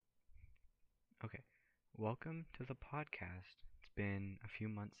Welcome to the podcast. It's been a few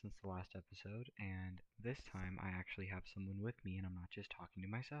months since the last episode, and this time I actually have someone with me and I'm not just talking to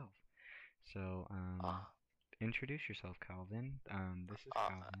myself. So, Uh, introduce yourself, Calvin. This is uh,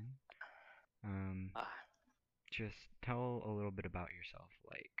 Calvin. Um, uh, just tell a little bit about yourself,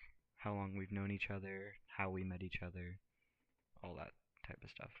 like how long we've known each other, how we met each other, all that type of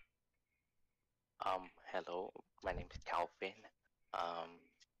stuff. Hello, my name is Calvin. Um,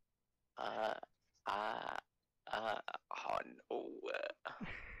 uh, uh, uh, oh no,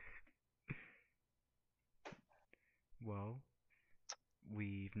 Well,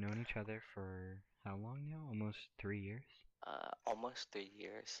 we've known each other for how long now? Almost 3 years? almost 3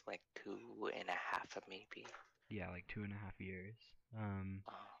 years, like 2.5 maybe. Yeah, like 2.5 years. Um,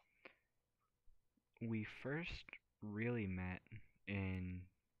 Uh, we first really met in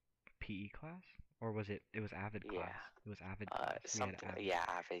PE class, or was it? It was Avid class. yeah, It was Avid class. something, yeah,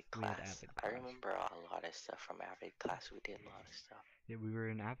 Avid We had class. Avid I class. remember a lot of stuff from Avid class. We did a lot of stuff. Yeah, we were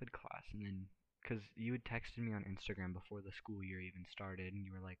in Avid class, and then because you had texted me on Instagram before the school year even started, and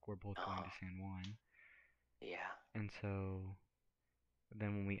you were like, "We're both going to Uh, San Juan," yeah, and so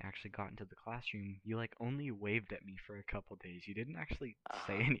then when we actually got into the classroom, you like only waved at me for a couple days. You didn't actually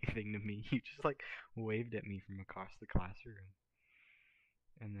say uh-huh, anything to me. You just like waved at me from across the classroom,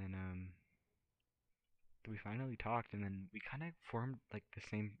 and then we finally talked, and then we kind of formed like the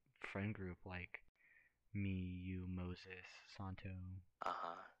same friend group, like me, you, Moses, Santo,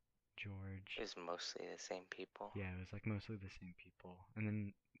 uh-huh. It George. was mostly the same people. Yeah, it was like mostly the same people. And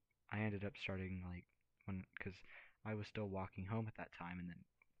then I ended up starting like because I was still walking home at that time, and then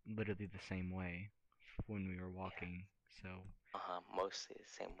literally the same way when we were Yeah. walking. So Mostly the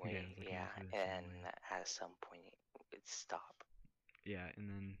same yeah, way, it was like yeah, mostly the same and way. at some point it stopped. Yeah, and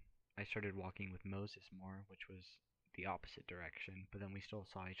then I started walking with Moses more, which was the opposite direction. But then we still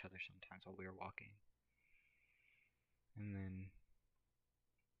saw each other sometimes while we were walking. And then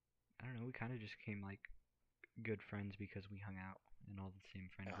I don't know, we kind of just became like good friends because we hung out in all the same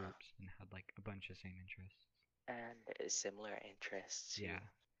friend Uh, groups and had like a bunch of same interests. and similar interests too. Yeah,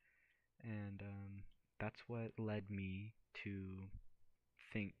 and that's what led me to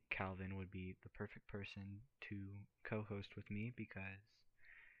think Calvin would be the perfect person to co-host with me because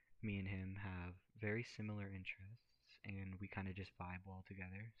me and him have very similar interests and we kind of just vibe well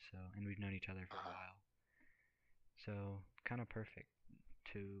together. So, and we've known each other for a Uh, while. So, kind of perfect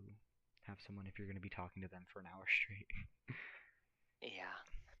to have someone if you're going to be talking to them for an hour straight. yeah.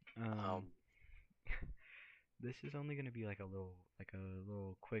 Um, Um, this is only going to be like a little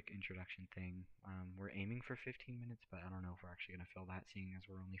quick introduction thing. We're aiming for 15 minutes, but I don't know if we're actually going to fill that, seeing as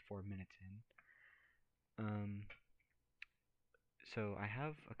we're only 4 minutes in. Um, so I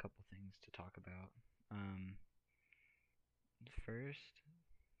have a couple things to talk about. Um, First,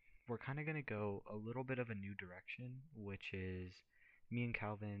 we're kind of going to go a little bit of a new direction, which is me and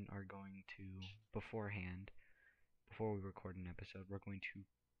Calvin are going to beforehand, before we record an episode, we're going to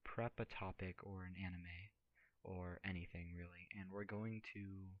prep a topic or an anime or anything really, and we're going to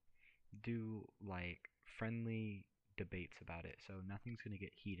do like friendly debates about it. So nothing's going to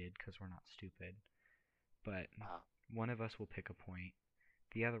get heated because we're not stupid. But uh, one of us will pick a point,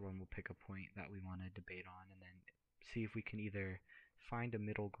 the other one will pick a point that we want to debate on, and then see if we can either find a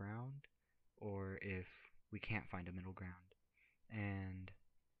middle ground or if we can't find a middle ground. And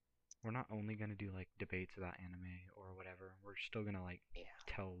we're not only going to do like debates about anime or whatever, we're still going to like yeah.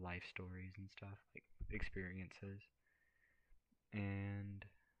 tell life stories and stuff, like experiences. And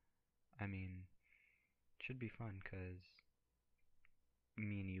I mean, should be fun because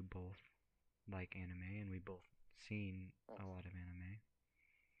me and you both like anime and we both seen a lot of anime.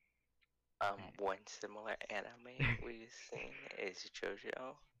 One similar anime we've seen is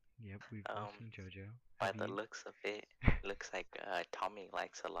JoJo. Yep, we've both Um, seen JoJo. by Have the you? looks of it, looks like Tommy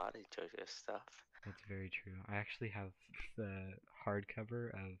likes a lot of JoJo stuff. That's very true. I actually have the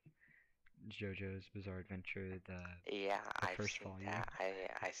hardcover of JoJo's Bizarre Adventure, Yeah, the I've first seen volume. that.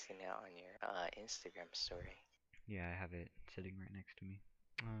 I seen it on your Instagram story. Yeah, I have it sitting right next to me.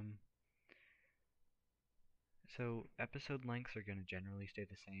 Um, so episode lengths are gonna generally stay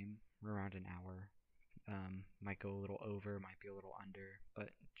the same, around an hour. Might go a little over, might be a little under, but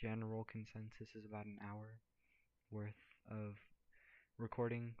general consensus is about an hour worth of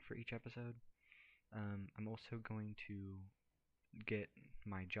recording for each episode. I'm also going to get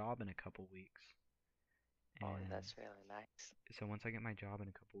my job in a couple weeks, Oh, and that's really nice. so once I get my job in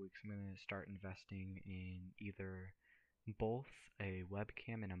a couple weeks, I'm gonna start investing in either both a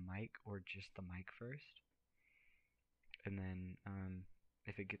webcam and a mic, or just the mic first, and then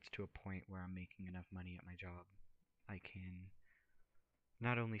if it gets to a point where I'm making enough money at my job, I can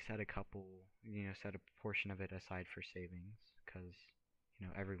not only set a portion of it aside for savings, because,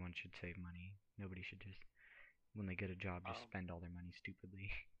 everyone should save money. Nobody should just, when they get a job, just Um, spend all their money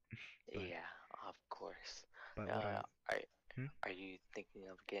stupidly. But, yeah, of course. but what Uh, I, are hmm? are you thinking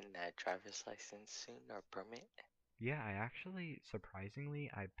of getting a driver's license soon or permit? Yeah, I actually, surprisingly,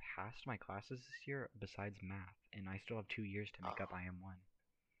 I passed my classes this year besides math, and I still have 2 years to make up Oh, IM1.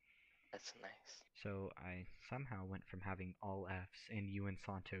 that's nice. So I somehow went from having all Fs and you and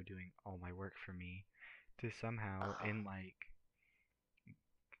Santo doing all my work for me to somehow Uh-huh. in like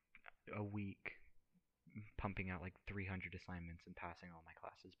a week pumping out like 300 assignments and passing all my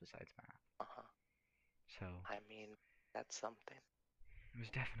classes besides math. Uh-huh. So I mean, that's something. it was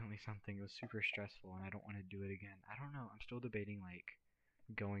definitely something. It was super stressful and I don't want to do it again. I don't know. I'm still debating like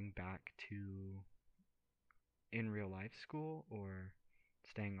going back to in real life school or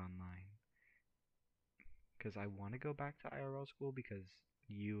staying online. Because I want to go back to IRL school because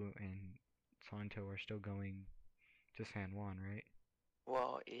you and Santo are still going to San Juan, right?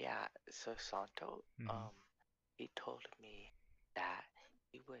 Well, yeah, so Santo, Mhm. he told me that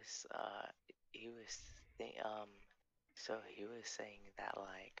he was, uh, he was, th so he was saying that,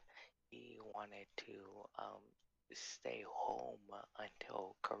 like, he wanted to, stay home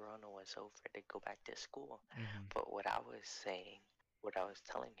until Corona was over to go back to school. Mhm. But what I was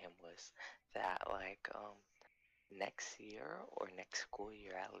telling him was that, like, next year or next school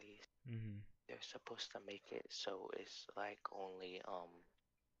year at least, Mhm. they're supposed to make it so it's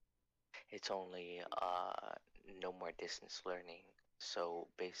only no more distance learning. So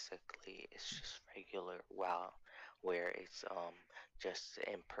basically it's just regular wow where it's just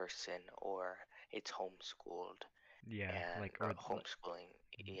in person or it's homeschooled Yeah, and like or or homeschooling.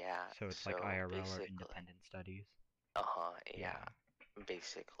 mhm. Yeah, So it's like so IRL or basically independent studies. uh-huh, Yeah. yeah.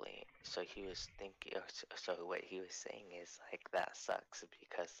 Basically, so he was thinking, so what he was saying is like that sucks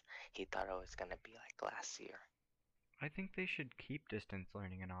because he thought it was gonna be like last year. I think they should keep distance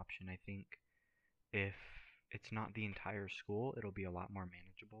learning an option. I think if it's not the entire school, it'll be a lot more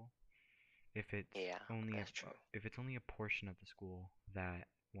manageable. If it's Yeah, only that's true. if it's only a portion of the school that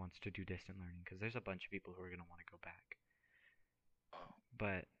wants to do distant learning, because there's a bunch of people who are going to want to go back. Oh,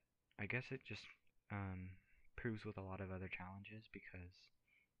 But I guess it just um, proves with a lot of other challenges because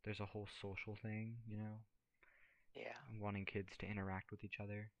there's a whole social thing, yeah, wanting kids to interact with each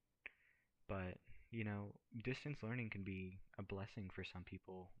other. But, distance learning can be a blessing for some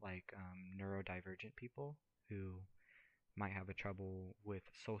people, like neurodivergent people who might have a trouble with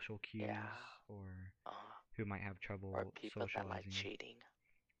social cues yeah. or Uh, who might have or trouble people that like socializing. cheating.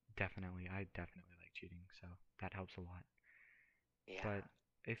 Definitely, I definitely like cheating, so that helps a lot. Yeah, But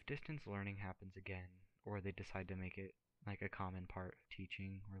if distance learning happens again, or they decide to make it like a common part of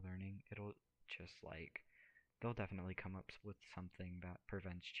teaching or learning, it'll just like they'll definitely come up with something that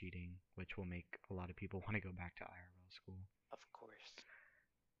prevents cheating, which will make a lot of people want to go back to IRL school. of course.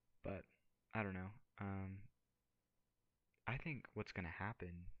 But I don't know. Um, I think what's going to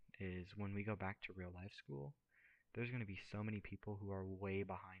happen is when we go back to real life school, there's going to be so many people who are way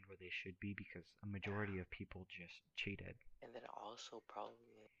behind where they should be because a Yeah, majority of people just cheated. and then also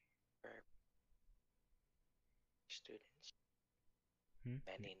probably for students, Hmm?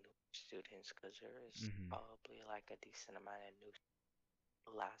 many new students, because there is Mm-hmm. probably like a decent amount of new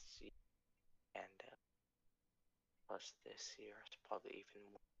last year and plus this year, it's probably even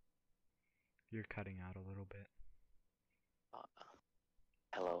more. You're cutting out a little bit.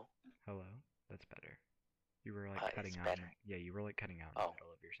 Hello, Hello? That's better. You were like it's cutting out better. in, yeah, you were like cutting out in the Oh,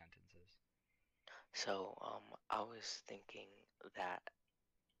 middle of your sentences. so I was thinking that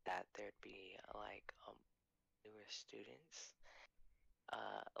there'd be like newer students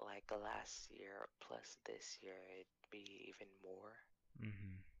like last year plus this year it'd be even more.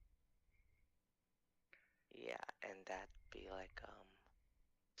 Mm-hmm. Yeah, and that'd be like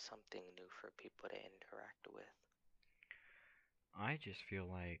something new for people to interact with. I just feel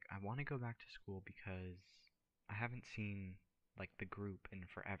like I want to go back to school because I haven't seen like the group in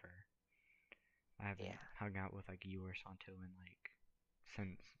forever. I haven't Yeah. hung out with like you or Santo in like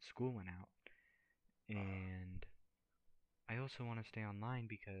since school went out. Uh, And I also want to stay online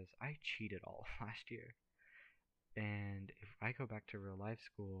because I cheated all of last year. And if I go back to real life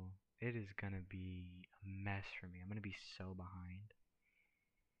school, it is gonna be a mess for me. I'm gonna be so behind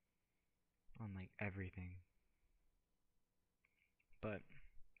on like everything. But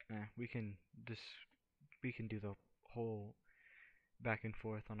we can just we can do the whole back and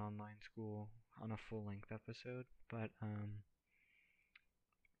forth on online school on a full length episode. But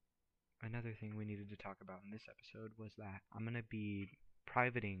another thing we needed to talk about in this episode was that I'm gonna be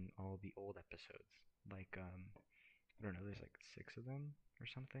privating all the old episodes, like I don't know, there's like 6 of them or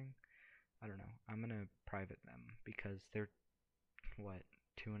something. I don't know. I'm gonna private them because they're what,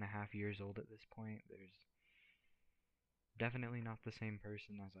 2.5 years old at this point. There's definitely not the same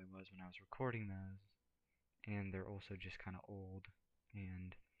person as I was when I was recording those, and they're also just kind of old,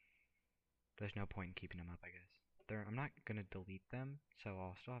 and there's no point in keeping them up, I guess. I'm not gonna delete them, so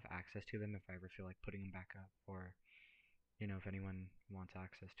I'll still have access to them if I ever feel like putting them back up, or if anyone wants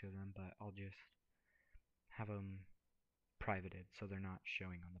access to them. But I'll just have them privated so they're not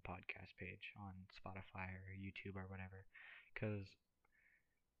showing on the podcast page on Spotify or YouTube or whatever. Because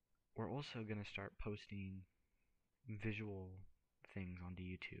we're also gonna start posting visual things onto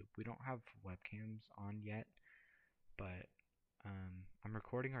YouTube. We don't have webcams on yet, but I'm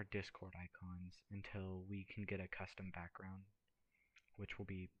recording our Discord icons until we can get a custom background, which will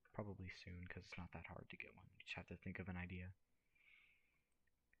be probably soon because it's not that hard to get one. You just have to think of an idea.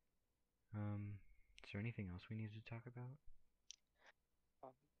 Is there anything else we need to talk about?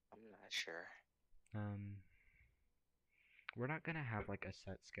 I'm not sure. We're not gonna have like a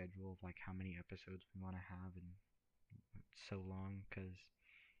set schedule of like how many episodes we want to have and so long, because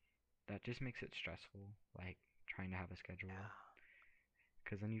that just makes it stressful, like trying to have a schedule. Yeah.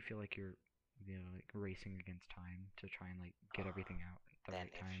 Because then you feel like you're, like racing against time to try and like get everything out at the Then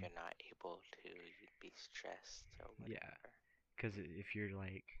right time. if you're not able to, you'd be stressed or whatever. Yeah, because if you're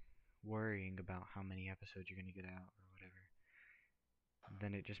like worrying about how many episodes you're gonna get out or whatever,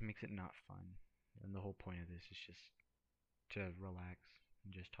 then it just makes it not fun. And the whole point of this is just to relax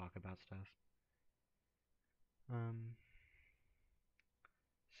and just talk about stuff.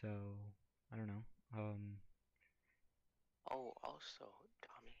 So I don't know. Oh, also,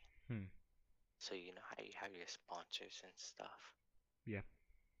 Tommy. So you know how you have your sponsors and stuff? Yeah.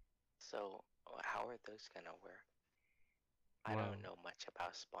 So how are those gonna work? I don't know much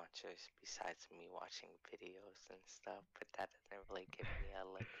about sponsors besides me watching videos and stuff, but that doesn't really give me a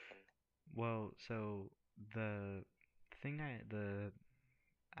look in. Well, so the the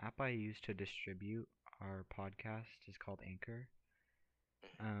app I use to distribute our podcast is called Anchor.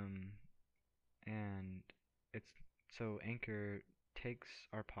 And it's so Anchor takes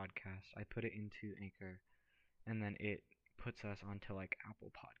our podcast, I put it into Anchor, and then it puts us onto like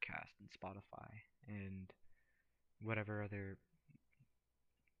Apple Podcast and Spotify and whatever other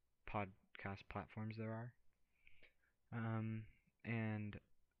podcast platforms there are. And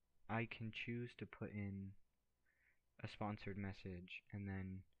I can choose to put in a sponsored message, and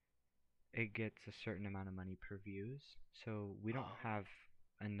then it gets a certain amount of money per views. So we don't have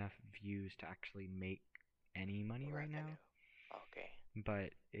enough views to actually make any money right now. Okay.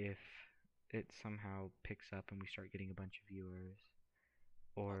 But if it somehow picks up and we start getting a bunch of viewers,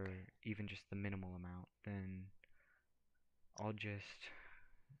 or even just the minimal amount, then I'll just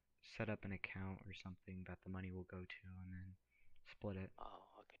set up an account or something that the money will go to and then split it. Oh,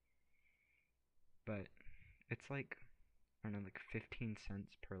 okay. But it's like, I don't know, like 15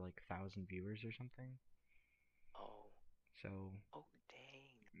 cents per like 1,000 viewers or something. Oh. So. Oh,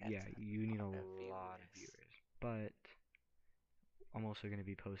 dang. Yeah, you need a lot of viewers. But I'm also going to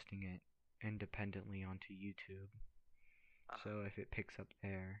be posting it independently onto YouTube. So if it picks up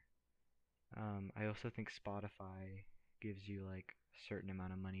there, I also think Spotify gives you like a certain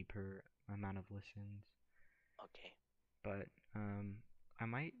amount of money per amount of listens. Okay. But I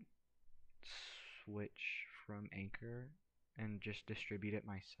might switch from Anchor and just distribute it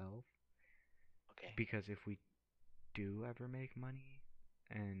myself. Okay. Because if we do ever make money,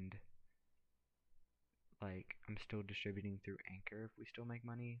 and like I'm still distributing through Anchor, if we still make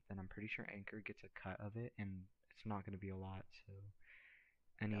money, then I'm pretty sure Anchor gets a cut of it, and it's not going to be a lot. So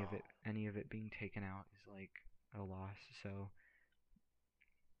any of it being taken out is like a loss. So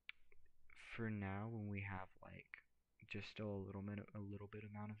for now, when we have like just still a little bit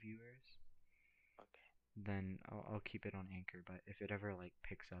amount of viewers, then I'll keep it on Anchor. But if it ever like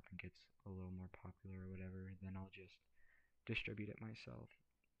picks up and gets a little more popular or whatever, then I'll just distribute it myself.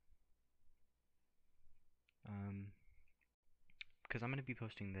 Because I'm going to be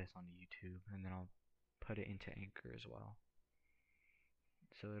posting this on YouTube, and then I'll put it into Anchor as well.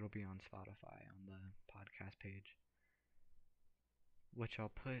 So it'll be on Spotify on the podcast page, which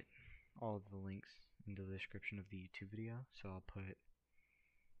I'll put all of the links in the description of the YouTube video. So I'll put,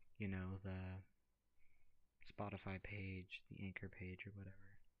 the Spotify page, the Anchor page, or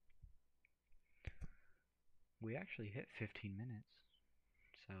whatever. We actually hit 15 minutes.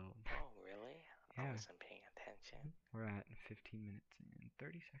 So. Oh, really? Yeah. I wasn't paying attention. We're at 15 minutes and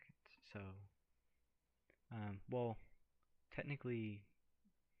 30 seconds. So, well, technically,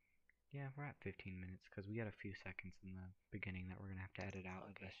 yeah, we're at 15 minutes because we got a few seconds in the beginning that we're going to have to edit out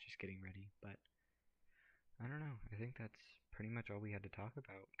of us just getting ready. But, I don't know. I think that's pretty much all we had to talk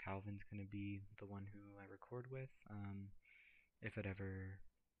about. Calvin's gonna be the one who I record with. If it ever,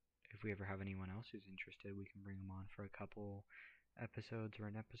 if we ever have anyone else who's interested, we can bring them on for a couple episodes or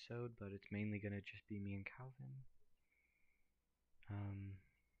an episode. But it's mainly gonna just be me and Calvin. Um,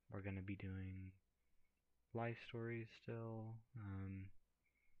 we're gonna be doing life stories still.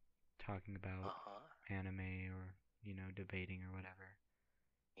 Talking about Uh-huh. anime or debating or whatever.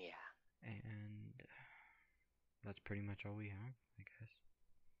 Yeah. And that's pretty much all we have, I guess.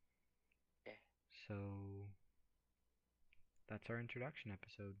 Okay. So that's our introduction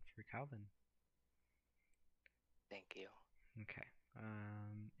episode for Calvin. Thank you. Okay.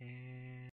 And